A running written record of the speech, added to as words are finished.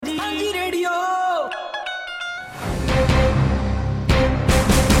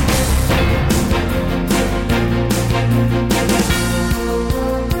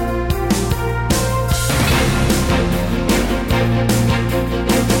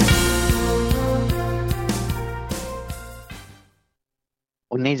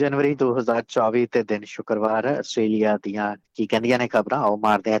19 ਜਨਵਰੀ 2024 ਤੇ ਦਿਨ ਸ਼ੁੱਕਰਵਾਰ ਹੈ। ਆਸਟ੍ਰੇਲੀਆ ਦੀਆਂ ਕੀ ਕਹਿੰਦੀਆਂ ਨੇ ਖਬਰਾਂ, ਉਹ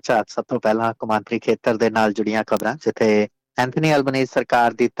ਮਾਰਦੇ ਆ ਝਾਤ। ਸਭ ਤੋਂ ਪਹਿਲਾਂ ਕੌਮਾਂਤਰੀ ਖੇਤਰ ਦੇ ਨਾਲ ਜੁੜੀਆਂ ਖਬਰਾਂ, ਜਿੱਥੇ ਐਂਥਨੀ ਅਲਬਨੀਜ਼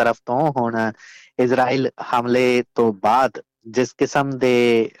ਸਰਕਾਰ ਦੀ ਤਰਫ ਤੋਂ ਹੁਣ ਇਜ਼ਰਾਈਲ ਹਮਲੇ ਤੋਂ ਬਾਅਦ ਜਿਸ ਕਿਸਮ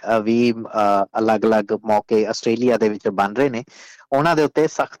ਦੇ ਵੀ ਅਲੱਗ-ਅਲੱਗ ਮੌਕੇ ਆਸਟ੍ਰੇਲੀਆ ਦੇ ਵਿੱਚ ਬਣ ਰਹੇ ਨੇ, ਉਹਨਾਂ ਦੇ ਉੱਤੇ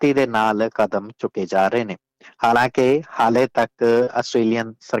ਸਖਤੀ ਦੇ ਨਾਲ ਕਦਮ ਚੁੱਕੇ ਜਾ ਰਹੇ ਨੇ। ਹਾਲਾਂਕਿ ਹਾਲੇ ਤੱਕ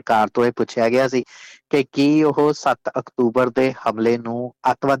ਆਸਟ੍ਰੇਲੀਅਨ ਸਰਕਾਰ ਤੋਂ ਇਹ ਪੁੱਛਿਆ ਗਿਆ ਸੀ ਕਿ ਕੀ ਉਹ 7 ਅਕਤੂਬਰ ਦੇ ਹਮਲੇ ਨੂੰ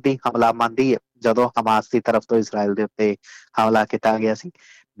ਅੱਤਵਾਦੀ ਹਮਲਾ ਮੰਨਦੀ ਹੈ, ਜਦੋਂ ਹਮਾਸ ਦੀ ਤਰਫ ਤੋਂ ਇਜ਼ਰਾਈਲ ਦੇ ਉੱਤੇ ਹਮਲਾ ਕੀਤਾ ਗਿਆ ਸੀ।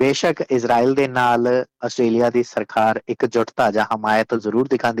 ਬੇਸ਼ੱਕ ਇਜ਼ਰਾਈਲ ਦੇ ਨਾਲ ਆਸਟ੍ਰੇਲੀਆ ਦੀ ਸਰਕਾਰ ਇਕਜੁੱਟਤਾ ਜਾਂ ਹਮਾਇਤ ਜ਼ਰੂਰ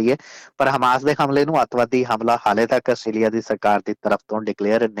ਦਿਖਾਉਂਦੀ ਹੈ, ਪਰ ਹਮਾਸ ਦੇ ਹਮਲੇ ਨੂੰ ਅੱਤਵਾਦੀ ਹਮਲਾ ਹਾਲੇ ਤੱਕ ਆਸਟ੍ਰੇਲੀਆ ਦੀ ਸਰਕਾਰ ਦੀ ਤਰਫ ਤੋਂ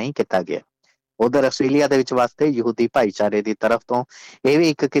ਡਿਕਲੇਅਰ ਨਹੀਂ ਕੀਤਾ ਗਿਆ। ਉਧਰ ਆਸਟ੍ਰੇਲੀਆ ਦੇ ਵਿੱਚ ਵਸਦੇ ਯਹੂਦੀ ਭਾਈਚਾਰੇ ਦੀ ਤਰਫ ਤੋਂ ਇਹ ਵੀ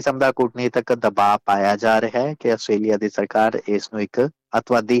ਇੱਕ ਕਿਸਮ ਦਾ ਕੂਟਨੀਤਕ ਦਬਾਅ ਪਾਇਆ ਜਾ ਰਿਹਾ ਹੈ ਕਿ ਆਸਟ੍ਰੇਲੀਆ ਦੀ ਸਰਕਾਰ ਇਸ ਨੂੰ ਇੱਕ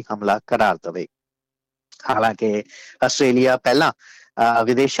ਅੱਤਵਾਦੀ ਹਮਲਾ ਕਰਾਰ ਦੇਵੇ। ਹਾਲਾਂਕਿ ਆਸਟ੍ਰੇਲੀਆ ਪਹਿਲਾਂ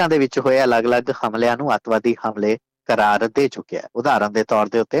ਵਿਦੇਸ਼ਾਂ ਦੇ ਵਿੱਚ ਹੋਏ ਅਲੱਗ-ਅਲੱਗ ਹਮਲਿਆਂ ਨੂੰ ਅੱਤਵਾਦੀ ਹਮਲੇ ਕਰਾਰ ਦੇ ਚੁੱਕਿਆ ਹੈ। ਉਦਾਹਰਨ ਦੇ ਤੌਰ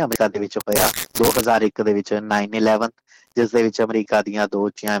ਦੇ ਉੱਤੇ ਅਮਰੀਕਾ ਦੇ ਵਿੱਚ ਹੋਇਆ 2001 ਦੇ ਵਿੱਚ 9/11, ਜਿਸ ਦੇ ਵਿੱਚ ਅਮਰੀਕਾ ਦੀਆਂ ਦੋ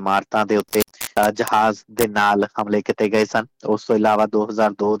ਉੱਚੀਆਂ ਇਮਾਰਤਾਂ ਦੇ ਉੱਤੇ ਜਹਾਜ਼ ਦੇ ਨਾਲ ਹਮਲੇ ਕੀਤੇ ਗਏ ਸਨ। ਉਸ ਤੋਂ ਇਲਾਵਾ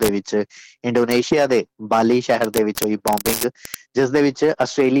 2002 ਦੇ ਵਿੱਚ ਇੰਡੋਨੇਸ਼ੀਆ ਦੇ ਬਾਲੀ ਸ਼ਹਿਰ ਦੇ ਵਿੱਚ ਹੋਈ ਬੌਂਬਿੰਗ, ਜਿਸ ਦੇ ਵਿੱਚ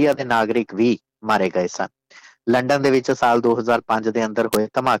ਆਸਟ੍ਰੇਲੀਆ ਦੇ ਨਾਗਰਿਕ ਵੀ ਮਾਰੇ ਗਏ ਸਨ। ਲੰਡਨ ਦੇ ਵਿੱਚ ਸਾਲ 2005 ਦੇ ਅੰਦਰ ਹੋਏ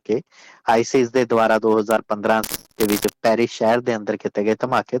ਧਮਾਕੇ, ਆਈਸਿਸ ਦੇ ਦੁਆਰਾ 2015 ਦੇ ਵਿੱਚ ਪੈਰਿਸ ਸ਼ਹਿਰ ਦੇ ਅੰਦਰ ਕੀਤੇ ਗਏ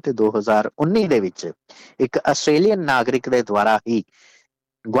ਧਮਾਕੇ, ਤੇ 2019 ਦੇ ਵਿੱਚ ਇੱਕ ਆਸਟ੍ਰੇਲੀਅਨ ਨਾਗਰਿਕ ਦੇ ਦੁਆਰਾ ਹੀ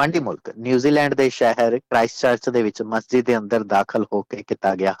ਗੁਆਂਢੀ ਮੁਲਕ ਨਿਊਜ਼ੀਲੈਂਡ ਦੇ ਸ਼ਹਿਰ ਕ੍ਰਾਈਸਟਚਰਚ ਦੇ ਵਿੱਚ ਮਸਜਿਦ ਦੇ ਅੰਦਰ ਦਾਖਲ ਹੋ ਕੇ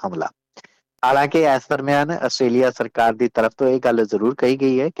ਕੀਤਾ ਗਿਆ ਹਮਲਾ। ਹਾਲਾਂਕਿ ਇਸ ਦਰਮਿਆਨ ਆਸਟ੍ਰੇਲੀਆ ਸਰਕਾਰ ਦੀ ਤਰਫ ਤੋਂ ਇਹ ਗੱਲ ਜ਼ਰੂਰ ਕਹੀ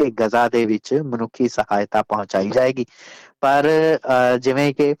ਗਈ ਹੈ ਕਿ ਗਜ਼ਾ ਦੇ ਵਿੱਚ ਮਨੁੱਖੀ ਸਹਾਇਤਾ ਪਹੁੰਚਾਈ ਜਾਏਗੀ, ਪਰ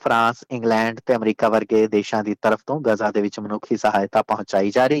ਜਿਵੇਂ ਕਿ ਫਰਾਂਸ, ਇੰਗਲੈਂਡ ਤੇ ਅਮਰੀਕਾ ਵਰਗੇ ਦੇਸ਼ਾਂ ਦੀ ਤਰਫ ਤੋਂ ਗਜ਼ਾ ਦੇ ਵਿੱਚ ਮਨੁੱਖੀ ਸਹਾਇਤਾ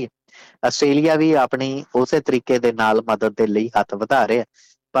ਪਹੁੰਚਾਈ ਜਾ ਰਹੀ ਹੈ। ਆਸਟ੍ਰੇਲੀਆ ਵੀ ਆਪਣੀ ਉਸੇ ਤਰੀਕੇ ਦੇ ਨਾਲ ਮਦਦ ਦੇ ਲਈ ਹੱਥ ਵਧਾ ਰਿਹਾ ਹੈ,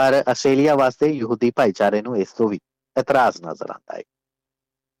 ਪਰ ਆਸਟ੍ਰੇਲੀਆ ਵਾਸਤੇ ਯਹੂਦੀ ਭਾਈਚਾਰੇ ਨੂੰ ਇਸ ਤੋਂ ਵੀ ਇਤਰਾਜ਼ ਨਜ਼ਰ ਆਉਂਦਾ ਹੈ।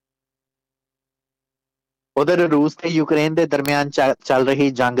 ਉਧਰ ਰੂਸ ਤੇ ਯੂਕਰੇਨ ਦੇ ਦਰਮਿਆਨ ਚੱਲ ਰਹੀ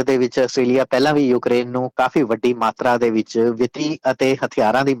ਜੰਗ ਦੇ ਵਿੱਚ ਆਸਟ੍ਰੇਲੀਆ ਪਹਿਲਾਂ ਵੀ ਯੂਕਰੇਨ ਨੂੰ ਕਾਫੀ ਵੱਡੀ ਮਾਤਰਾ ਦੇ ਵਿੱਚ ਵਿੱਤੀ ਅਤੇ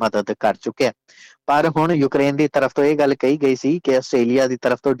ਹਥਿਆਰਾਂ ਦੀ ਮਦਦ ਕਰ ਚੁੱਕਿਆ, ਪਰ ਹੁਣ ਯੂਕਰੇਨ ਦੀ ਤਰਫ ਤੋਂ ਇਹ ਗੱਲ ਕਹੀ ਗਈ ਸੀ ਕਿ ਆਸਟ੍ਰੇਲੀਆ ਦੀ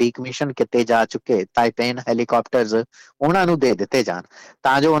ਤਰਫ ਤੋਂ ਡੀਕਮਿਸ਼ਨ ਕੀਤੇ ਜਾ ਚੁੱਕੇ ਟਾਈਪੇਨ ਹੈਲੀਕਾਪਟਰਸ ਉਹਨਾਂ ਨੂੰ ਦੇ ਦਿੱਤੇ ਜਾਣ,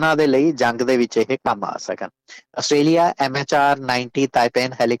 ਤਾਂ ਜੋ ਉਹਨਾਂ ਦੇ ਲਈ ਜੰਗ ਦੇ ਵਿੱਚ ਇਹ ਕੰਮ ਆ ਸਕਣ। ਆਸਟ੍ਰੇਲੀਆ MHR-90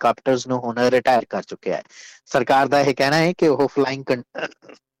 ਟਾਈਪੇਨ ਹੈਲੀਕਾਪਟਰਸ ਨੂੰ ਹੁਣ ਰਿਟਾਇਰ ਕਰ ਚੁੱਕਿਆ ਹੈ। ਸਰਕਾਰ ਦਾ ਇਹ ਕਹਿਣਾ ਹੈ ਕਿ ਉਹ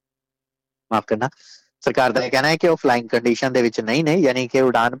ਮਾਫ ਕਰਨਾ ਸਰਕਾਰ ਦਾ ਇਹ ਕਹਿਣਾ ਹੈ ਕਿ ਉਹ ਫਲਾਈਂਗ ਕੰਡੀਸ਼ਨ ਦੇ ਵਿੱਚ ਨਹੀਂ ਨੇ, ਯਾਨੀ ਕਿ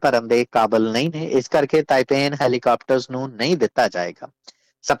ਉਡਾਨ ਭਰਨ ਦੇ ਕਾਬਲ ਨਹੀਂ ਨੇ, ਇਸ ਕਰਕੇ ਟਾਈਪੇਨ ਹੈਲੀਕਾਪਟਰਸ ਨੂੰ ਨਹੀਂ ਦਿੱਤਾ ਜਾਏਗਾ।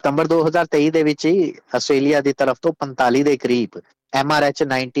 ਸਤੰਬਰ 2023 ਦੇ ਵਿੱਚ ਹੀ ਆਸਟ੍ਰੇਲੀਆ ਦੀ ਤਰਫ ਤੋਂ 45 ਦੇ ਕਰੀਬ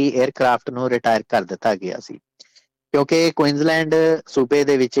MRH-90 에ਅਰਕ੍ਰਾਫਟ ਨੂੰ ਰਿਟਾਇਰ ਕਰ ਦਿੱਤਾ ਗਿਆ ਸੀ, ਕਿਉਂਕਿ ਕੁਇਨਜ਼ਲੈਂਡ ਸੂਬੇ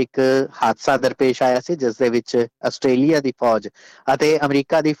ਦੇ ਵਿੱਚ ਇੱਕ ਹਾਦਸਾ ਦਰਪੇਸ਼ ਆਇਆ ਸੀ, ਜਿਸ ਦੇ ਵਿੱਚ ਆਸਟ੍ਰੇਲੀਆ ਦੀ ਫੌਜ ਅਤੇ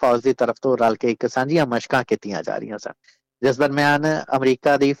ਅਮਰੀਕਾ ਦੀ ਫੌਜ ਦੀ ਤਰਫ ਤੋਂ ਰਲ ਕੇ ਇੱਕ ਸਾਂਝੀਆਂ ਮਸ਼ਕਾਂ ਕੀਤੀਆਂ ਜਾ ਰਹੀਆਂ ਸਨ, ਜਿਸ ਦਰਮਿਆਨ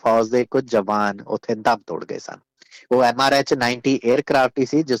ਅਮਰੀਕਾ ਦੀ ਫੌਜ ਦੇ ਕੁਝ ਜਵਾਨ ਉੱਥੇ ਦਮ ਤੋੜ ਗਏ ਸਨ। ਉਹ MRH-90 에ਅਰਕ੍ਰਾਫਟ ਹੀ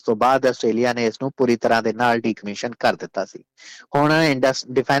ਸੀ, ਜਿਸ ਤੋਂ ਬਾਅਦ ਆਸਟ੍ਰੇਲੀਆ ਨੇ ਇਸ ਨੂੰ ਪੂਰੀ ਤਰ੍ਹਾਂ ਦੇ ਨਾਲ ਡੀਕਮਿਸ਼ਨ ਕਰ ਦਿੱਤਾ ਸੀ। ਹੁਣ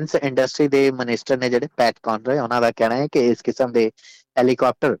ਡਿਫੈਂਸ ਇੰਡਸਟਰੀ ਦੇ ਮਿਨਿਸਟਰ ਨੇ ਜਿਹੜੇ ਪੈਟ ਕੌਨਰੇ, ਉਹਨਾਂ ਦਾ ਕਹਿਣਾ ਹੈ ਕਿ ਇਸ ਕਿਸਮ ਦੇ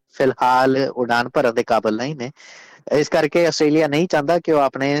ਹੈਲੀਕਾਪਟਰ ਫਿਲਹਾਲ ਉਡਾਨ ਭਰਨ ਦੇ ਕਾਬਲ ਨਹੀਂ ਨੇ। ਇਸ ਕਰਕੇ ਆਸਟ੍ਰੇਲੀਆ ਨਹੀਂ ਚਾਹੁੰਦਾ ਕਿ ਉਹ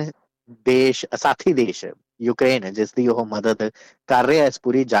ਆਪਣੇ ਸਾਥੀ ਦੇਸ਼ ਯੂਕਰੇਨ, ਜਿਸ ਦੀ ਉਹ ਮਦਦ ਕਰ ਰਿਹਾ ਇਸ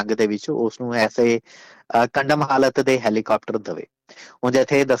ਪੂਰੀ ਜੰਗ ਦੇ ਵਿੱਚ, ਉਸ ਨੂੰ ਐਸੇ ਕੰਡਮ ਹਾਲਤ ਦੇ ਹੈਲੀਕਾਪਟਰ ਦੇਵੇ। ਹੁਣ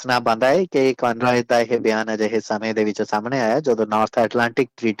ਇੱਥੇ ਇਹ ਦੱਸਣਾ ਬਣਦਾ ਹੈ ਕਿ ਕੌਨਰਾਡ ਦਾ ਇਹ ਬਿਆਨ ਅਜਿਹੇ ਸਮੇਂ ਦੇ ਵਿੱਚ ਸਾਹਮਣੇ ਆਇਆ ਜਦੋਂ ਨਾਰਥ ਐਟਲਾਂਟਿਕ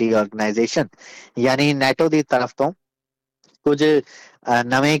ਟ੍ਰੀਟੀ ਆਰਗੇਨਾਈਜੇਸ਼ਨ ਯਾਨੀ ਨੈਟੋ ਦੀ ਤਰਫ ਤੋਂ ਕੁਝ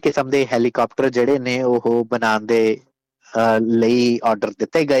ਨਵੇਂ ਕਿਸਮ ਦੇ ਹੈਲੀਕਾਪਟਰ ਜਿਹੜੇ ਨੇ ਉਹ ਬਣਾਉਣ ਦੇ ਲਈ ਆਰਡਰ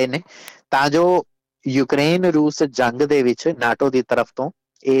ਦਿੱਤੇ ਗਏ ਨੇ, ਤਾਂ ਜੋ ਯੂਕਰੇਨ ਰੂਸ ਜੰਗ ਦੇ ਵਿੱਚ ਨਾਟੋ ਦੀ ਤਰਫ ਤੋਂ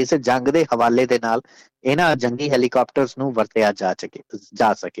ਇਸ ਜੰਗ ਦੇ ਹਵਾਲੇ ਦੇ ਨਾਲ ਇਹਨਾਂ ਜੰਗੀ ਹੈਲੀਕਾਪਟਰਸ ਨੂੰ ਵਰਤਿਆ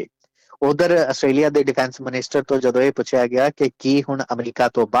ਜਾ ਸਕੇ। ਉਧਰ ਆਸਟ੍ਰੇਲੀਆ ਦੇ ਡਿਫੈਂਸ ਮਿਨਿਸਟਰ ਤੋਂ ਜਦੋਂ ਇਹ ਪੁੱਛਿਆ ਗਿਆ ਕਿ ਕੀ ਹੁਣ ਅਮਰੀਕਾ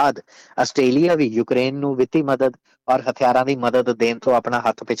ਤੋਂ ਬਾਅਦ ਆਸਟ੍ਰੇਲੀਆ ਵੀ ਯੂਕਰੇਨ ਨੂੰ ਵਿੱਤੀ ਮਦਦ ਔਰ ਹਥਿਆਰਾਂ ਦੀ ਮਦਦ ਦੇਣ ਤੋਂ ਆਪਣਾ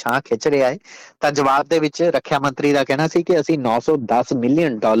ਹੱਥ ਪਿਛਾਂ ਖਿੱਚ ਰਿਹਾ ਹੈ, ਤਾਂ ਜਵਾਬ ਦੇ ਵਿੱਚ ਰੱਖਿਆ ਮੰਤਰੀ ਦਾ ਕਹਿਣਾ ਸੀ ਕਿ ਅਸੀਂ $910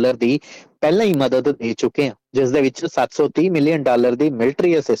 ਮਿਲੀਅਨ ਦੀ ਪਹਿਲਾਂ ਹੀ ਮਦਦ ਦੇ ਚੁੱਕੇ ਹਾਂ, ਜਿਸ ਦੇ ਵਿੱਚ $730 ਮਿਲੀਅਨ ਦੀ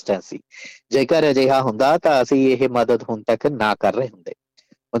ਮਿਲਟਰੀ ਅਸਿਸਟੈਂਸ ਸੀ। ਜੇਕਰ ਅਜਿਹਾ ਹੁੰਦਾ ਤਾਂ ਅਸੀਂ ਇਹ ਮਦਦ ਹੁਣ ਤੱਕ ਨਾ ਕਰ ਰਹੇ ਹੁੰਦੇ।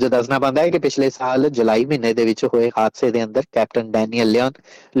 मुझे दसना बनता है कि पिछले साल जुलाई महीने ਦੇ ਵਿੱਚ ਹੋਏ ਹਾਦਸੇ ਦੇ ਅੰਦਰ captain Daniel Lyon,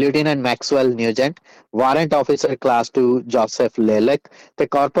 lieutenant Maxwell Nugent, warrant officer class 2 Joseph Laycock ਤੇ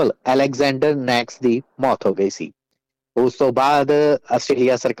ਕਾਰਪਲ ਅਲੈਗਜ਼ੈਂਡਰ ਨੈਕਸ ਦੀ ਮੌਤ ਹੋ ਗਈ ਸੀ। ਉਸ ਤੋਂ ਬਾਅਦ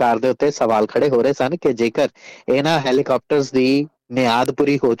ਆਸਟ੍ਰੇਲੀਆ ਸਰਕਾਰ ਦੇ ਉੱਤੇ ਸਵਾਲ ਖੜੇ ਹੋ ਰਹੇ ਸਨ ਕਿ ਜੇਕਰ ਇਹਨਾਂ ਹੈਲੀਕਾਪਟਰਸ ਦੀ ਮਿਆਦ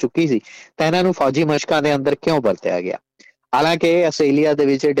ਪੂਰੀ ਹੋ ਚੁੱਕੀ ਸੀ ਤਾਂ ਇਹਨਾਂ ਨੂੰ ਫੌਜੀ ਮਸ਼ਕਾਂ ਦੇ ਅੰਦਰ ਕਿਉਂ ਵਰਤਿਆ ਗਿਆ। ਹਾਲਾਂਕਿ ਆਸਟ੍ਰੇਲੀਆ ਦੇ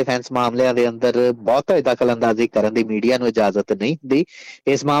ਵਿੱਚ ਡਿਫੈਂਸ ਮਾਮਲਿਆਂ ਦੇ ਅੰਦਰ ਬਹੁਤ ਦਖਲਅੰਦਾਜ਼ੀ ਕਰਨ ਦੀ ਮੀਡੀਆ ਨੂੰ ਇਜਾਜ਼ਤ ਨਹੀਂ ਹੁੰਦੀ।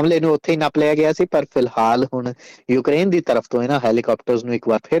 ਇਸ ਮਾਮਲੇ ਨੂੰ ਉੱਥੇ ਹੀ ਨੱਪ ਲਿਆ ਗਿਆ ਸੀ, ਪਰ ਫਿਲਹਾਲ ਹੁਣ ਯੂਕਰੇਨ ਦੀ ਤਰਫ ਤੋਂ ਇਹਨਾਂ ਹੈਲੀਕਾਪਟਰਸ ਨੂੰ ਇੱਕ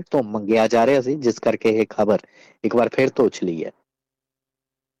ਵਾਰ ਫਿਰ ਤੋਂ ਮੰਗਿਆ ਜਾ ਰਿਹਾ ਸੀ, ਜਿਸ ਕਰਕੇ ਇਹ ਖਬਰ ਇੱਕ ਵਾਰ ਫਿਰ ਤੋਂ ਉਛਲੀ ਹੈ।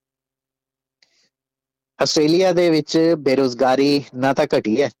 ਆਸਟ੍ਰੇਲੀਆ ਦੇ ਵਿੱਚ ਬੇਰੁਜ਼ਗਾਰੀ ਨਾ ਤਾਂ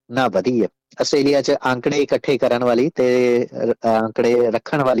ਘਟੀ ਹੈ ਨਾ ਵਧੀ ਹੈ। ਆਸਟ੍ਰੇਲੀਆ 'ਚ ਅੰਕੜੇ ਇਕੱਠੇ ਕਰਨ ਵਾਲੀ ਤੇ ਅੰਕੜੇ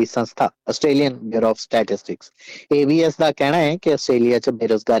ਰੱਖਣ ਵਾਲੀ ਸੰਸਥਾ Australian Bureau of Statistics ABS ਦਾ ਕਹਿਣਾ ਹੈ ਕਿ ਆਸਟ੍ਰੇਲੀਆ 'ਚ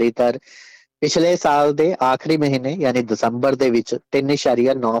ਬੇਰੁਜ਼ਗਾਰੀ ਦਰ ਪਿਛਲੇ ਸਾਲ ਦੇ ਆਖਰੀ ਮਹੀਨੇ ਯਾਨੀ ਦਸੰਬਰ ਦੇ ਵਿੱਚ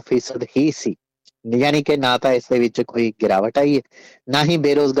 3.9% ਹੀ ਸੀ। ਯਾਨੀ ਕਿ ਨਾ ਤਾਂ ਇਸ ਦੇ ਵਿੱਚ ਕੋਈ ਗਿਰਾਵਟ ਆਈ ਹੈ, ਨਾ ਹੀ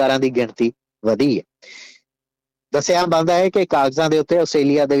ਬੇਰੁਜ਼ਗਾਰਾਂ ਦੀ ਗਿਣਤੀ ਵਧੀ ਹੈ। ਦੱਸਿਆ ਬੰਦਾ ਹੈ ਕਿ ਕਾਗਜ਼ਾਂ ਦੇ ਉੱਤੇ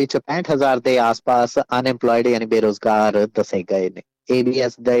ਆਸਟ੍ਰੇਲੀਆ ਦੇ ਵਿੱਚ 65,000 ਦੇ ਆਸ-ਪਾਸ ਅਨਐਮਪਲੋਇਡ ਯਾਨੀ ਬੇਰੁਜ਼ਗਾਰ ਦੱਸੇ ਗਏ ਨੇ।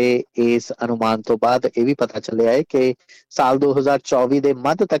 ABS ਦੇ ਇਸ ਅਨੁਮਾਨ ਤੋਂ ਬਾਅਦ ਇਹ ਵੀ ਪਤਾ ਚੱਲਿਆ ਹੈ ਕਿ ਸਾਲ 2024 ਦੇ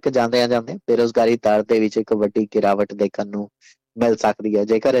ਮੱਧ ਤੱਕ ਜਾਂਦਿਆਂ ਜਾਂਦੇ ਬੇਰੁਜ਼ਗਾਰੀ ਦਰ ਦੇ ਵਿੱਚ ਇੱਕ ਵੱਡੀ ਗਿਰਾਵਟ ਦੇਖਣ ਨੂੰ ਮਿਲ ਸਕਦੀ ਹੈ।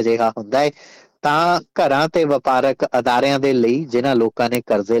 ਜੇਕਰ ਅਜਿਹਾ ਹੁੰਦਾ ਹੈ ਤਾਂ ਘਰਾਂ ਤੇ ਵਪਾਰਕ ਅਦਾਰਿਆਂ ਦੇ ਲਈ, ਜਿਨ੍ਹਾਂ ਲੋਕਾਂ ਨੇ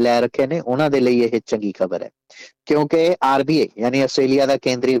ਕਰਜ਼ੇ ਲੈ ਰੱਖੇ ਨੇ, ਉਹਨਾਂ ਦੇ ਲਈ ਇਹ ਚੰਗੀ ਖਬਰ ਹੈ, ਕਿਉਂਕਿ RBA ਯਾਨੀ ਆਸਟ੍ਰੇਲੀਆ ਦਾ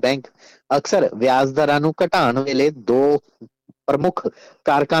ਕੇਂਦਰੀ ਬੈਂਕ ਅਕਸਰ ਵਿਆਜ ਦਰਾਂ ਨੂੰ ਘਟਾਉਣ ਵੇਲੇ ਦੋ ਪ੍ਰਮੁੱਖ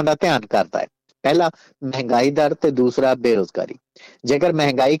ਕਾਰਕਾਂ ਦਾ ਧਿਆਨ ਕਰਦਾ ਹੈ। ਪਹਿਲਾ ਮਹਿੰਗਾਈ ਦਰ ਤੇ ਦੂਸਰਾ ਬੇਰੁਜ਼ਗਾਰੀ। ਜੇਕਰ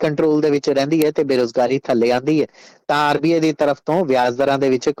ਮਹਿੰਗਾਈ ਕੰਟਰੋਲ ਦੇ ਵਿੱਚ ਰਹਿੰਦੀ ਹੈ ਤੇ ਬੇਰੁਜ਼ਗਾਰੀ ਥੱਲੇ ਆਉਂਦੀ ਹੈ ਤਾਂ RBA ਦੀ ਤਰਫ ਤੋਂ ਵਿਆਜ ਦਰਾਂ ਦੇ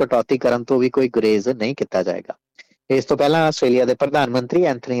ਵਿੱਚ ਕਟੌਤੀ ਕਰਨ ਤੋਂ ਵੀ ਕੋਈ ਗੁਰੇਜ਼ ਨਹੀਂ ਕੀਤਾ ਜਾਏਗਾ। ਇਸ ਤੋਂ ਪਹਿਲਾਂ ਆਸਟ੍ਰੇਲੀਆ ਦੇ ਪ੍ਰਧਾਨ ਮੰਤਰੀ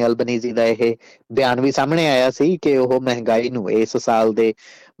ਐਂਥਨੀ ਅਲਬਨੀਜ਼ੀ ਦਾ ਇਹ ਬਿਆਨ ਵੀ ਸਾਹਮਣੇ ਆਇਆ ਸੀ ਕਿ ਉਹ ਮਹਿੰਗਾਈ ਨੂੰ ਇਸ ਸਾਲ ਦੇ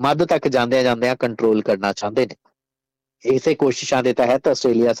ਮੱਧ ਤੱਕ ਜਾਂਦਿਆਂ ਜਾਂਦਿਆਂ ਕੰਟਰੋਲ ਕਰਨਾ ਚਾਹੁੰਦੇ ਨੇ। ਇਸੇ ਕੋਸ਼ਿਸ਼ਾਂ ਦੇ ਤਹਿਤ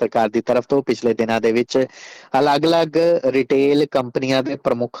ਆਸਟ੍ਰੇਲੀਆ ਸਰਕਾਰ ਦੀ ਤਰਫ ਤੋਂ ਪਿਛਲੇ ਦਿਨਾਂ ਦੇ ਵਿੱਚ ਅਲੱਗ-ਅਲੱਗ ਰਿਟੇਲ ਕੰਪਨੀਆਂ ਦੇ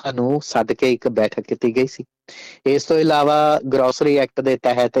ਪ੍ਰਮੁੱਖਾਂ ਨੂੰ ਸੱਦ ਕੇ ਇੱਕ ਬੈਠਕ ਕੀਤੀ ਗਈ ਸੀ। ਇਸ ਤੋਂ ਇਲਾਵਾ ਗਰੋਸਰੀ ਐਕਟ ਦੇ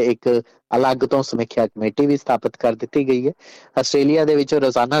ਤਹਿਤ ਇੱਕ ਅਲੱਗ ਤੋਂ ਸਮੀਖਿਆ ਕਮੇਟੀ ਵੀ ਸਥਾਪਿਤ ਕਰ ਦਿੱਤੀ ਗਈ ਹੈ। ਆਸਟ੍ਰੇਲੀਆ ਦੇ ਵਿੱਚ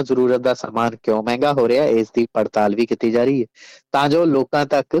ਰੋਜ਼ਾਨਾ ਜ਼ਰੂਰਤ ਦਾ ਸਾਮਾਨ ਕਿਉਂ ਮਹਿੰਗਾ ਹੋ ਰਿਹਾ, ਇਸ ਦੀ ਪੜਤਾਲ ਵੀ ਕੀਤੀ ਜਾ ਰਹੀ ਹੈ, ਤਾਂ ਜੋ ਲੋਕਾਂ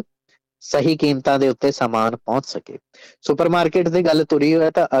ਤੱਕ ਸਹੀ ਕੀਮਤਾਂ ਦੇ ਉੱਤੇ ਸਾਮਾਨ ਪਹੁੰਚ ਸਕੇ। ਸੁਪਰਮਾਰਕੀਟ ਦੀ ਗੱਲ ਤੁਰੀ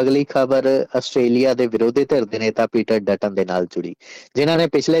ਹੋਇਆ ਤਾਂ ਅਗਲੀ ਖਬਰ ਆਸਟ੍ਰੇਲੀਆ ਦੇ ਵਿਰੋਧੀ ਧਿਰ ਦੇ ਨੇਤਾ ਪੀਟਰ ਡਟਨ ਦੇ ਨਾਲ ਜੁੜੀ, ਜਿਨ੍ਹਾਂ ਨੇ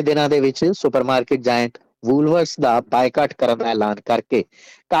ਪਿਛਲੇ ਦਿਨਾਂ ਦੇ ਵਿੱਚ ਸੁਪਰਮਾਰਕੀਟ ਜਾਇੰਟ ਵੂਲਵਰਸ ਦਾ ਬਾਈਕਾਟ ਕਰਨ ਦਾ ਐਲਾਨ ਕਰਕੇ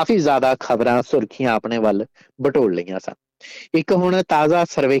ਕਾਫੀ ਜ਼ਿਆਦਾ ਖਬਰਾਂ ਸੁਰਖੀਆਂ ਆਪਣੇ ਵੱਲ ਬਟੋਲ ਲਈਆਂ ਸਨ। ਇੱਕ ਹੁਣ ਤਾਜ਼ਾ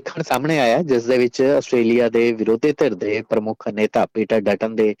ਸਰਵੇਖਣ ਸਾਹਮਣੇ ਆਇਆ, ਜਿਸ ਦੇ ਵਿੱਚ ਆਸਟ੍ਰੇਲੀਆ ਦੇ ਵਿਰੋਧੀ ਧਿਰ ਦੇ ਪ੍ਰਮੁੱਖ ਨੇਤਾ ਪੀਟਰ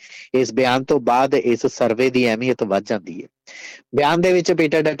ਡਟਨ ਦੇ ਇਸ ਬਿਆਨ ਤੋਂ ਬਾਅਦ ਇਸ ਸਰਵੇ ਦੀ ਅਹਿਮੀਅਤ ਵੱਧ ਜਾਂਦੀ ਹੈ। ਬਿਆਨ ਦੇ ਵਿੱਚ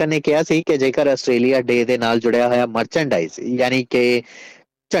ਪੀਟਰ ਡਟਨ ਨੇ ਕਿਹਾ ਸੀ ਕਿ ਜੇਕਰ ਆਸਟ੍ਰੇਲੀਆ ਡੇ ਦੇ ਨਾਲ ਜੁੜਿਆ ਹੋਇਆ ਮਰਚੈਂਡਾਈਜ਼ ਯਾਨੀ ਕਿ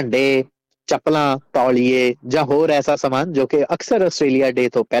ਝੰਡੇ, ਚੱਪਲਾਂ, ਤੌਲੀਏ ਜਾਂ ਹੋਰ ਐਸਾ ਸਮਾਨ ਜੋ ਕਿ ਅਕਸਰ ਆਸਟ੍ਰੇਲੀਆ ਡੇ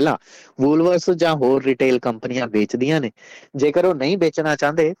ਤੋਂ ਪਹਿਲਾਂ ਵੂਲਵਰਸ ਜਾਂ ਹੋਰ ਰਿਟੇਲ ਕੰਪਨੀਆਂ ਵੇਚਦੀਆਂ ਨੇ, ਜੇਕਰ ਉਹ ਨਹੀਂ ਵੇਚਣਾ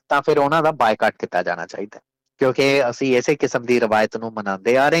ਚਾਹੁੰਦੇ ਤਾਂ ਫਿਰ ਉਹਨਾਂ ਦਾ ਬਾਈਕਾਟ ਕੀਤਾ ਜਾਣਾ ਚਾਹੀਦਾ, ਕਿਉਂਕਿ ਅਸੀਂ ਇਸੇ ਕਿਸਮ ਦੀ ਰਵਾਇਤ ਨੂੰ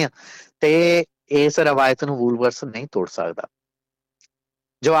ਮਨਾਉਂਦੇ ਆ ਰਹੇ ਹਾਂ ਤੇ ਇਸ ਰਵਾਇਤ ਨੂੰ ਵੂਲਵਰਸ ਨਹੀਂ ਤੋੜ ਸਕਦਾ।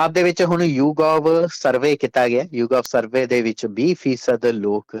 ਜਵਾਬ ਦੇ ਵਿੱਚ ਹੁਣ ਯੂਗੋਵ ਸਰਵੇ ਕੀਤਾ ਗਿਆ। ਯੂਗੋਵ ਸਰਵੇ ਦੇ ਵਿੱਚ 20%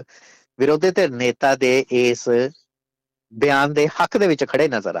 ਲੋਕ ਵਿਰੋਧੀ ਧਿਰ ਨੇਤਾ ਦੇ ਇਸ ਬਿਆਨ ਦੇ ਹੱਕ ਦੇ ਵਿੱਚ ਖੜੇ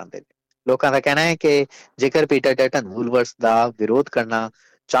ਨਜ਼ਰ ਆਉਂਦੇ ਨੇ। ਲੋਕਾਂ ਦਾ ਕਹਿਣਾ ਹੈ ਕਿ ਜੇਕਰ ਪੀਟਰ ਡਟਨ ਵੂਲਵਰਸ ਦਾ ਵਿਰੋਧ ਕਰਨਾ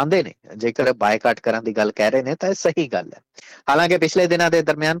ਚਾਹੁੰਦੇ ਨੇ, ਜੇਕਰ ਬਾਈਕਾਟ ਕਰਨ ਦੀ ਗੱਲ ਕਹਿ ਰਹੇ ਨੇ, ਤਾਂ ਇਹ ਸਹੀ ਗੱਲ ਹੈ। ਹਾਲਾਂਕਿ ਪਿਛਲੇ ਦਿਨਾਂ ਦੇ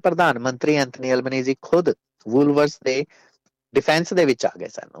ਦਰਮਿਆਨ ਪ੍ਰਧਾਨ ਮੰਤਰੀ ਐਂਥਨੀ ਅਲਬਨੀਜ਼ੀ ਖੁਦ ਵੂਲਵਰਸ ਦੇ ਡਿਫੈਂਸ ਦੇ ਵਿੱਚ ਆ ਗਏ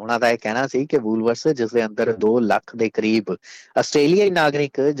ਸਨ। ਉਹਨਾਂ ਦਾ ਇਹ ਕਹਿਣਾ ਸੀ ਕਿ ਵੂਲਵਰਸ, ਜਿਸ ਦੇ ਅੰਦਰ 2 ਲੱਖ ਦੇ ਕਰੀਬ ਆਸਟ੍ਰੇਲੀਆਈ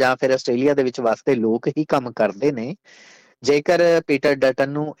ਨਾਗਰਿਕ ਜਾਂ ਫਿਰ ਆਸਟ੍ਰੇਲੀਆ ਦੇ ਵਿੱਚ ਵਸਦੇ ਲੋਕ ਹੀ ਕੰਮ ਕਰਦੇ ਨੇ, ਜੇਕਰ ਪੀਟਰ ਡਟਨ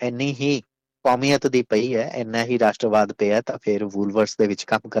ਨੂੰ ਇੰਨੀ ਹੀ ਕੌਮੀਅਤ ਦੀ ਪਈ ਹੈ, ਇੰਨਾ ਹੀ ਰਾਸ਼ਟਰਵਾਦ ਪਿਆ, ਤਾਂ ਫਿਰ ਵੂਲਵਰਸ ਦੇ ਵਿੱਚ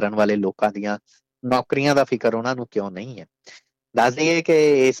ਕੰਮ ਕਰਨ ਵਾਲੇ ਲੋਕਾਂ ਦੀਆਂ ਨੌਕਰੀਆਂ ਦਾ ਫਿਕਰ ਉਹਨਾਂ ਨੂੰ ਕਿਉਂ ਨਹੀਂ ਹੈ। ਦੱਸ ਦਈਏ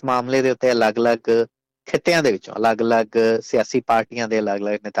ਕਿ ਇਸ ਮਾਮਲੇ ਦੇ ਉੱਤੇ ਅਲੱਗ-ਅਲੱਗ ਖਿੱਤਿਆਂ ਦੇ ਵਿੱਚੋਂ ਅਲੱਗ-ਅਲੱਗ ਸਿਆਸੀ ਪਾਰਟੀਆਂ ਦੇ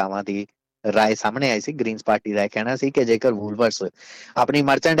ਅਲੱਗ-ਅਲੱਗ ਨੇਤਾਵਾਂ ਦੀ ਰਾਏ ਸਾਹਮਣੇ ਆਈ ਸੀ। ਗ੍ਰੀਨਸ ਪਾਰਟੀ ਦਾ ਇਹ ਕਹਿਣਾ ਸੀ ਕਿ ਜੇਕਰ ਵੂਲਵਰਸ ਆਪਣੀ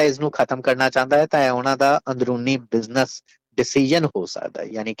ਮਰਚੈਂਡਾਈਜ਼ ਨੂੰ ਖਤਮ ਕਰਨਾ ਚਾਹੁੰਦਾ ਹੈ ਤਾਂ ਇਹ ਉਹਨਾਂ ਦਾ ਅੰਦਰੂਨੀ ਬਿਜ਼ਨਸ ਡਿਸੀਜਨ ਹੋ ਸਕਦਾ ਹੈ,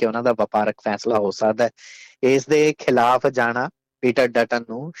 ਯਾਨੀ ਕਿ ਉਹਨਾਂ ਦਾ ਵਪਾਰਕ ਫੈਸਲਾ ਹੋ ਸਕਦਾ ਹੈ। ਇਸ ਦੇ ਖਿਲਾਫ ਜਾਣਾ ਪੀਟਰ ਡਟਨ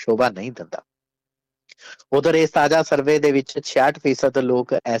ਨੂੰ ਸ਼ੋਭਾ ਨਹੀਂ ਦਿੰਦਾ। ਉਧਰ ਇਸ ਤਾਜ਼ਾ ਸਰਵੇ ਦੇ ਵਿੱਚ 66%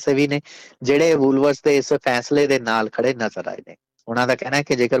 ਲੋਕ ਐਸੇ ਵੀ ਨੇ ਜਿਹੜੇ ਵੂਲਵਰਸ ਦੇ ਇਸ ਫੈਸਲੇ ਦੇ ਨਾਲ ਖੜੇ ਨਜ਼ਰ ਆਏ ਨੇ। ਉਹਨਾਂ ਦਾ ਕਹਿਣਾ ਹੈ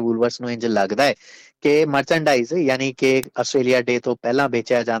ਕਿ ਜੇਕਰ ਵੂਲਵਰਸ ਨੂੰ ਇੰਜ ਲੱਗਦਾ ਹੈ ਕਿ ਮਰਚੈਂਡਾਈਜ਼ ਯਾਨੀ ਕਿ ਆਸਟ੍ਰੇਲੀਆ ਡੇ ਤੋਂ ਪਹਿਲਾਂ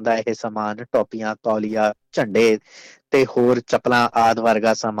ਵੇਚਿਆ ਜਾਂਦਾ ਇਹ ਸਮਾਨ, ਟੋਪੀਆਂ, ਤੌਲੀਆ, ਝੰਡੇ ਤੇ ਹੋਰ ਚੱਪਲਾਂ ਆਦਿ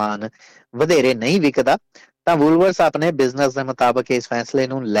ਵਰਗਾ ਸਮਾਨ ਵਧੇਰੇ ਨਹੀਂ ਵਿਕਦਾ, ਤਾਂ ਵੂਲਵਰਸ ਆਪਣੇ ਬਿਜ਼ਨਸ ਦੇ ਮੁਤਾਬਕ ਇਸ ਫੈਸਲੇ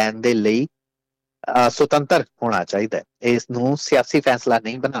ਨੂੰ ਲੈਣ ਦੇ ਲਈ ਸੁਤੰਤਰ ਹੋਣਾ ਚਾਹੀਦਾ ਹੈ। ਇਸ ਨੂੰ ਸਿਆਸੀ ਫੈਸਲਾ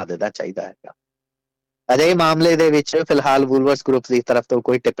ਨਹੀਂ ਬਣਾ ਦੇਣਾ ਚਾਹੀਦਾ ਹੈਗਾ। ਅਜਿਹੇ ਮਾਮਲੇ ਦੇ ਵਿੱਚ ਫਿਲਹਾਲ ਵੂਲਵਰਸ ਗਰੁੱਪ ਦੀ ਤਰਫ ਤੋਂ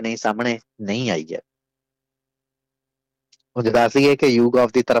ਕੋਈ ਟਿੱਪਣੀ ਸਾਹਮਣੇ ਨਹੀਂ ਆਈ ਹੈ। ਉਹ ਦੱਸ ਦਈਏ ਕਿ ਯੂਗੋਵ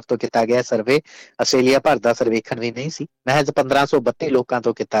ਦੀ ਤਰਫ ਤੋਂ ਕੀਤਾ ਗਿਆ ਸਰਵੇ ਆਸਟ੍ਰੇਲੀਆ ਭਰ ਦਾ ਸਰਵੇਖਣ ਵੀ ਨਹੀਂ ਸੀ, ਮਹਿਜ਼ 1532 ਲੋਕਾਂ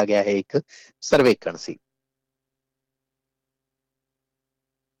ਤੋਂ ਕੀਤਾ ਗਿਆ ਇਹ ਇੱਕ ਸਰਵੇਖਣ ਸੀ।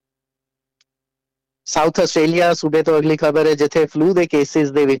 ਸਾਊਥ ਆਸਟ੍ਰੇਲੀਆ ਸੂਬੇ ਤੋਂ ਅਗਲੀ ਖਬਰ ਹੈ, ਜਿੱਥੇ ਫਲੂ ਦੇ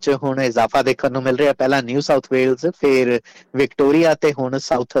ਕੇਸਿਸ ਦੇ ਵਿੱਚ ਹੁਣ ਇਜ਼ਾਫਾ ਦੇਖਣ ਨੂੰ ਮਿਲ ਰਿਹਾ। ਪਹਿਲਾਂ ਨਿਊ ਸਾਊਥ ਵੇਲਜ਼, ਫਿਰ ਵਿਕਟੋਰੀਆ ਤੇ ਹੁਣ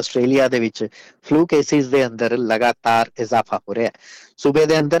ਸਾਊਥ ਆਸਟ੍ਰੇਲੀਆ ਦੇ ਵਿੱਚ ਫਲੂ ਕੇਸਿਸ ਦੇ ਅੰਦਰ ਲਗਾਤਾਰ ਇਜ਼ਾਫਾ ਹੋ ਰਿਹਾ ਹੈ। ਸੂਬੇ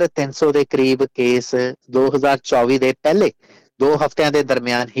ਦੇ ਅੰਦਰ 300 ਦੇ ਕਰੀਬ ਕੇਸ 2024 ਦੇ ਪਹਿਲੇ 2 ਹਫ਼ਤਿਆਂ ਦੇ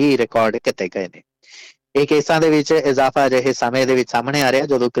ਦਰਮਿਆਨ ਹੀ ਰਿਕਾਰਡ ਕੀਤੇ ਗਏ ਨੇ। ਇਹ ਕੇਸਾਂ ਦੇ ਵਿੱਚ ਇਜ਼ਾਫਾ ਅਜਿਹੇ ਸਮੇਂ ਦੇ ਵਿੱਚ ਸਾਹਮਣੇ ਆ ਰਿਹਾ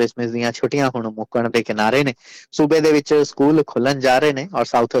ਜਦੋਂ ਕ੍ਰਿਸਮਸ ਦੀਆਂ ਛੁੱਟੀਆਂ ਹੁਣ ਮੁੱਕਣ ਦੇ ਕਿਨਾਰੇ ਨੇ। ਸੂਬੇ ਦੇ ਵਿੱਚ ਸਕੂਲ ਖੁੱਲਣ ਜਾ ਰਹੇ ਨੇ ਔਰ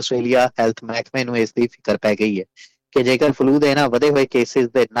ਸਾਊਥ ਆਸਟ੍ਰੇਲੀਆ ਹੈਲਥ ਮਹਿਕਮੇ ਨੂੰ ਇਸ ਦੀ ਫਿਕਰ ਪੈ ਗਈ ਹੈ ਕਿ ਜੇਕਰ ਫਲੂ ਦੇ ਇਹਨਾਂ ਵਧੇ ਹੋਏ ਕੇਸਿਸ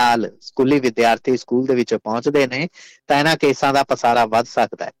ਦੇ ਨਾਲ ਸਕੂਲੀ ਵਿਦਿਆਰਥੀ ਸਕੂਲ ਦੇ ਵਿੱਚ ਪਹੁੰਚਦੇ ਨੇ ਤਾਂ ਇਹਨਾਂ ਕੇਸਾਂ ਦਾ ਪਸਾਰਾ ਵੱਧ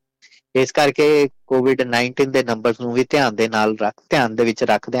ਸਕਦਾ ਹੈ। ਇਸ ਕਰਕੇ ਕੋਵਿਡ-19 ਦੇ ਨੰਬਰਸ ਨੂੰ ਵੀ ਧਿਆਨ ਦੇ ਵਿੱਚ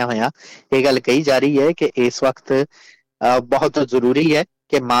ਰੱਖਦਿਆਂ ਹੋਇਆਂ ਇਹ ਗੱਲ ਕਹੀ ਜਾ ਰਹੀ ਹੈ ਕਿ ਇਸ ਵਕਤ ਬਹੁਤ ਜ਼ਰੂਰੀ ਹੈ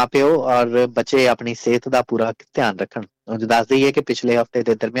ਕਿ ਮਾਂ ਪਿਓ ਔਰ ਬੱਚੇ ਆਪਣੀ ਸਿਹਤ ਦਾ ਪੂਰਾ ਧਿਆਨ ਰੱਖਣ। ਉਂਝ ਦੱਸ ਦਈਏ ਕਿ ਪਿਛਲੇ ਹਫ਼ਤੇ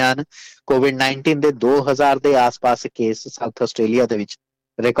ਦੇ ਦਰਮਿਆਨ ਕੋਵਿਡ-19 ਦੇ 2000 ਦੇ ਆਸ-ਪਾਸ ਕੇਸ ਸਾਊਥ ਆਸਟ੍ਰੇਲੀਆ ਦੇ ਵਿੱਚ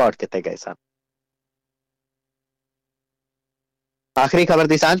ਰਿਕਾਰਡ ਕੀਤੇ ਗਏ ਸਨ। ਆਖਰੀ ਖਬਰ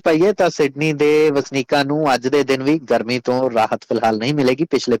ਦੀ ਸਾਂਝ ਪਾਈਏ ਤਾਂ ਸਿਡਨੀ ਦੇ ਵਸਨੀਕਾਂ ਨੂੰ ਅੱਜ ਦੇ ਦਿਨ ਵੀ ਗਰਮੀ ਤੋਂ ਰਾਹਤ ਫਿਲਹਾਲ ਨਹੀਂ ਮਿਲੇਗੀ।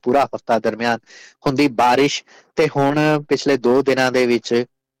 ਪਿਛਲੇ ਪੂਰਾ ਹਫ਼ਤਾ ਦਰਮਿਆਨ ਹੁੰਦੀ ਬਾਰਿਸ਼ ਤੇ ਹੁਣ ਪਿਛਲੇ 2 ਦਿਨਾਂ ਦੇ ਵਿੱਚ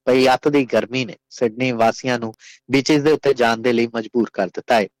ਪਈ ਅੱਤ ਦੀ ਗਰਮੀ ਨੇ ਸਿਡਨੀ ਵਾਸੀਆਂ ਨੂੰ ਬੀਚਿਸ ਦੇ ਉੱਤੇ ਜਾਣ ਦੇ ਲਈ ਮਜਬੂਰ ਕਰ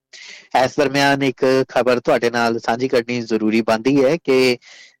ਦਿੱਤਾ ਹੈ। ਇਸ ਦਰਮਿਆਨ ਇੱਕ ਖਬਰ ਤੁਹਾਡੇ ਨਾਲ ਸਾਂਝੀ ਕਰਨੀ ਜ਼ਰੂਰੀ ਬਣਦੀ ਹੈ ਕਿ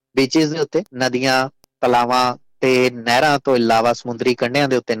ਬੀਚਿਸ ਦੇ ਉੱਤੇ ਨਦੀਆਂ, ਤਲਾਵਾਂ ਤੇ ਨਹਿਰਾਂ ਤੋਂ ਇਲਾਵਾ ਸਮੁੰਦਰੀ ਕੰਢਿਆਂ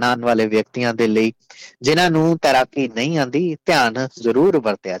ਦੇ ਉੱਤੇ ਨਹਾਉਣ ਵਾਲੇ ਵਿਅਕਤੀਆਂ ਦੇ ਲਈ ਜਿਨ੍ਹਾਂ ਨੂੰ ਤੈਰਾਕੀ ਨਹੀਂ ਆਉਂਦੀ, ਧਿਆਨ ਜ਼ਰੂਰ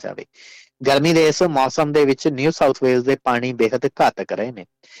ਵਰਤਿਆ ਜਾਵੇ। ਗਰਮੀ ਦੇ ਇਸ ਮੌਸਮ ਦੇ ਵਿੱਚ ਨਿਊ ਸਾਊਥ ਵੇਲਜ਼ ਦੇ ਪਾਣੀ ਬੇहद ਘਾਤਕ ਰਹੇ ਨੇ।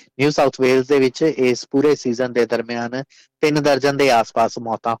 ਨਿਊ ਸਾਊਥ ਵੇਲਜ਼ ਦੇ ਵਿੱਚ ਇਸ ਪੂਰੇ ਸੀਜ਼ਨ ਦੇ ਦਰਮਿਆਨ 3 ਦਰਜਨ ਦੇ ਆਸ-ਪਾਸ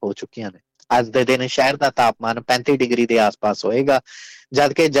ਮੌਤਾਂ ਹੋ ਚੁੱਕੀਆਂ ਨੇ। ਅੱਜ ਦੇ ਦਿਨ ਸ਼ਹਿਰ ਦਾ ਤਾਪਮਾਨ 35 ਡਿਗਰੀ ਦੇ ਆਸ-ਪਾਸ ਹੋਏਗਾ,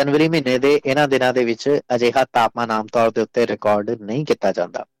 ਜਦਕਿ ਜਨਵਰੀ ਮਹੀਨੇ ਦੇ ਇਹਨਾਂ ਦਿਨਾਂ ਦੇ ਵਿੱਚ ਅਜਿਹਾ ਤਾਪਮਾਨ ਆਮ ਤੌਰ ਦੇ ਉੱਤੇ ਰਿਕਾਰਡ ਨਹੀਂ ਕੀਤਾ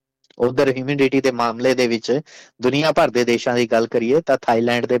ਜਾਂਦਾ। ਉਧਰ ਹਿਊਮਿਡਿਟੀ ਦੇ ਮਾਮਲੇ ਦੇ ਵਿੱਚ ਦੁਨੀਆ ਭਰ ਦੇ ਦੇਸ਼ਾਂ ਦੀ ਗੱਲ ਕਰੀਏ ਤਾਂ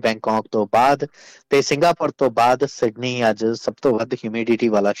ਥਾਈਲੈਂਡ ਦੇ ਬੈਂਕਾਕ ਤੋਂ ਬਾਅਦ ਤੇ ਸਿੰਗਾਪੁਰ ਤੋਂ ਬਾਅਦ ਸਿਡਨੀ ਅੱਜ ਸਭ ਤੋਂ ਵੱਧ ਹਿਊਮਿਡਿਟੀ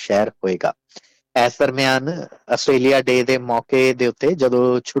ਵਾਲਾ ਸ਼ਹਿਰ ਹੋਏਗਾ। ਇਸ ਦਰਮਿਆਨ ਆਸਟ੍ਰੇਲੀਆ ਡੇ ਦੇ ਮੌਕੇ ਦੇ ਉੱਤੇ ਜਦੋਂ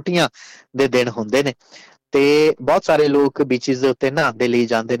ਛੁੱਟੀਆਂ ਦੇ ਦਿਨ ਹੁੰਦੇ ਨੇ ਤੇ ਬਹੁਤ ਸਾਰੇ ਲੋਕ ਬੀਚਿਸ ਦੇ ਉੱਤੇ ਨਹਾਉਣ ਦੇ ਲਈ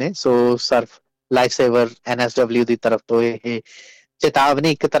ਜਾਂਦੇ ਨੇ। ਸੋ ਸਰਫ ਲਾਈਫ ਸੇਵਰ NSW ਦੀ ਤਰਫ ਤੋਂ ਇਹ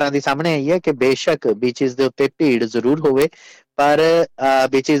ਚੇਤਾਵਨੀ ਇੱਕ ਤਰ੍ਹਾਂ ਦੀ ਸਾਹਮਣੇ ਆਈ ਹੈ ਕਿ ਬੇਸ਼ੱਕ ਬੀਚਿਸ ਦੇ ਉੱਤੇ ਭੀੜ ਜ਼ਰੂਰ ਹੋਵੇ, ਪਰ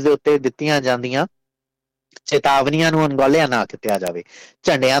ਬੀਚਿਸ ਦੇ ਉੱਤੇ ਦਿੱਤੀਆਂ ਜਾਂਦੀਆਂ ਚੇਤਾਵਨੀਆਂ ਨੂੰ ਅਣਗੌਲਿਆ ਨਾ ਕੀਤਾ ਜਾਵੇ।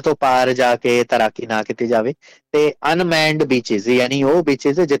 ਝੰਡਿਆਂ ਤੋਂ ਪਾਰ ਜਾ ਕੇ ਤੈਰਾਕੀ ਨਾ ਕੀਤੀ ਜਾਵੇ ਤੇ ਅਨਮੈਨਡ ਬੀਚਿਸ ਯਾਨੀ ਉਹ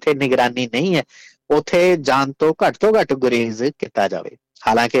ਬੀਚਿਸ ਜਿੱਥੇ ਨਿਗਰਾਨੀ ਨਹੀਂ ਹੈ ਉੱਥੇ ਜਾਣ ਤੋਂ ਘੱਟ ਗੁਰੇਜ਼ ਕੀਤਾ ਜਾਵੇ।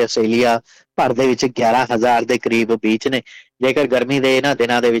 ਹਾਲਾਂਕਿ ਆਸਟ੍ਰੇਲੀਆ ਭਰ ਦੇ ਵਿੱਚ 11,000 ਦੇ ਕਰੀਬ ਬੀਚ ਨੇ। ਜੇਕਰ ਗਰਮੀ ਦੇ ਇਹਨਾਂ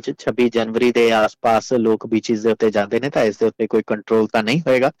ਦਿਨਾਂ ਦੇ ਵਿੱਚ 26 ਜਨਵਰੀ ਦੇ ਆਸ-ਪਾਸ ਲੋਕ ਬੀਚਿਸ ਦੇ ਉੱਤੇ ਜਾਂਦੇ ਨੇ ਤਾਂ ਇਸ ਦੇ ਉੱਤੇ ਕੋਈ ਕੰਟਰੋਲ ਤਾਂ ਨਹੀਂ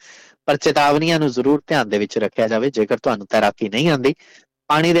ਹੋਏਗਾ, ਪਰ ਚੇਤਾਵਨੀਆਂ ਨੂੰ ਜ਼ਰੂਰ ਧਿਆਨ ਦੇ ਵਿੱਚ ਰੱਖਿਆ ਜਾਵੇ। ਜੇਕਰ ਤੁਹਾਨੂੰ ਤੈਰਾਕੀ ਨਹੀਂ ਆਉਂਦੀ,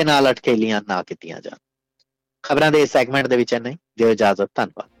 ਪਾਣੀ ਦੇ ਨਾਲ ਅਟਕੇਲੀਆਂ ਨਾ ਕੀਤੀਆਂ ਜਾਣ। ਖਬਰਾਂ ਦੇ ਇਸ ਸੈਗਮੈਂਟ ਦੇ ਵਿੱਚ ਇੰਨਾ ਹੀ। ਦਿਓ ਇਜਾਜ਼ਤ,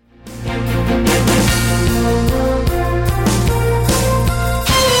 ਧੰਨਵਾਦ।